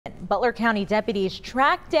Butler County deputies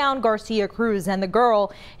tracked down Garcia Cruz and the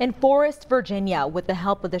girl in Forest, Virginia, with the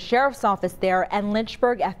help of the sheriff's office there and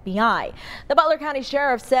Lynchburg FBI. The Butler County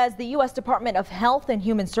Sheriff says the U.S. Department of Health and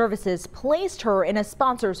Human Services placed her in a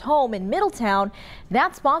sponsor's home in Middletown.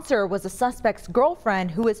 That sponsor was a suspect's girlfriend,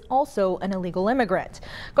 who is also an illegal immigrant.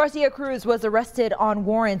 Garcia Cruz was arrested on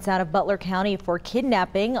warrants out of Butler County for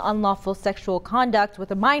kidnapping, unlawful sexual conduct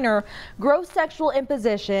with a minor, gross sexual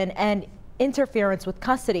imposition, and interference with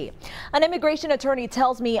custody. An immigration attorney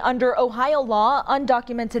tells me under Ohio law,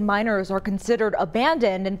 undocumented minors are considered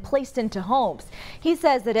abandoned and placed into homes. He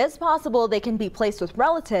says it is possible they can be placed with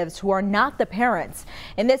relatives who are not the parents.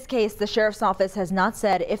 In this case, the sheriff's office has not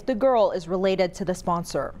said if the girl is related to the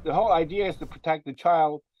sponsor. The whole idea is to protect the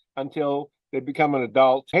child until they become an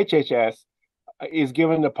adult. HHS is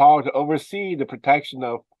given the power to oversee the protection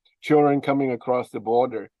of children coming across the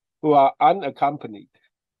border who are unaccompanied,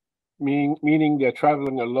 meaning they're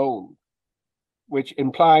traveling alone, which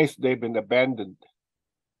implies they've been abandoned.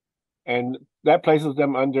 And that places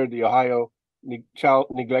them under the Ohio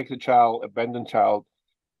neglected child, abandoned child,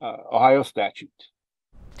 Ohio statute.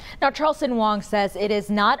 Now, Charleston Wong says it is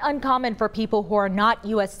not uncommon for people who are not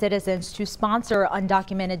U.S. citizens to sponsor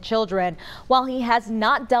undocumented children. While he has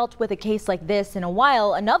not dealt with a case like this in a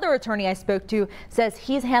while, another attorney I spoke to says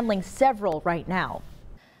he's handling several right now.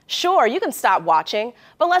 Sure, you can stop watching,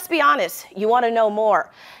 but let's be honest, you want to know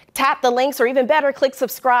more. Tap the links or even better, click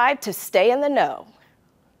subscribe to stay in the know.